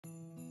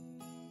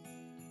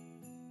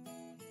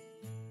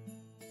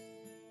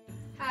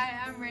Hi,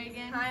 I'm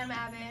Reagan. Hi, I'm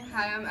Abby.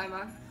 Hi, I'm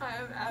Emma. Hi,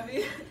 I'm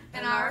Abby.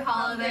 And our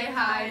holiday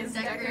high is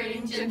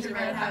decorating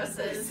gingerbread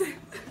houses.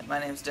 My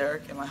name's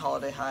Derek, and my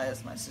holiday high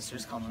is my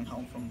sister's coming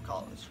home from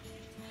college.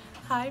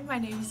 Hi, my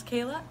name is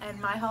Kayla, and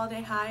my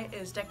holiday high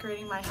is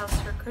decorating my house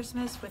for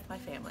Christmas with my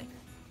family.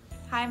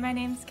 Hi, my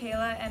name's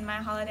Kayla, and my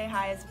holiday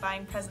high is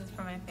buying presents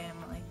for my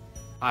family.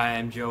 Hi,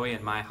 I'm Joey,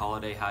 and my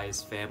holiday high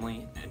is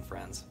family and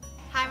friends.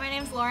 Hi, my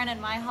name's Lauren, and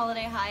my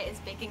holiday high is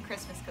baking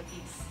Christmas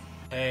cookies.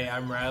 Hey,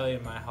 I'm Riley,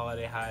 and my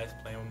holiday high is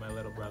playing with my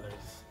little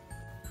brothers.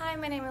 Hi,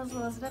 my name is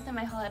Elizabeth, and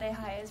my holiday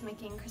high is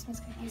making Christmas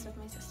cookies with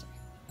my sister.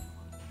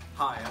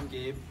 Hi, I'm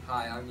Gabe.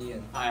 Hi, I'm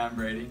Ian. Hi, I'm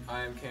Brady.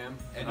 Hi, I'm Cam.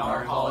 And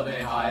our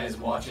holiday high is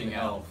watching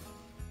Elf.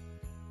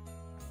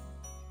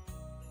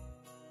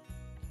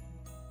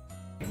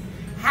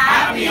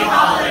 Happy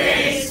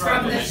holidays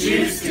from the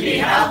Choose to Be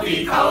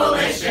Healthy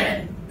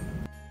Coalition!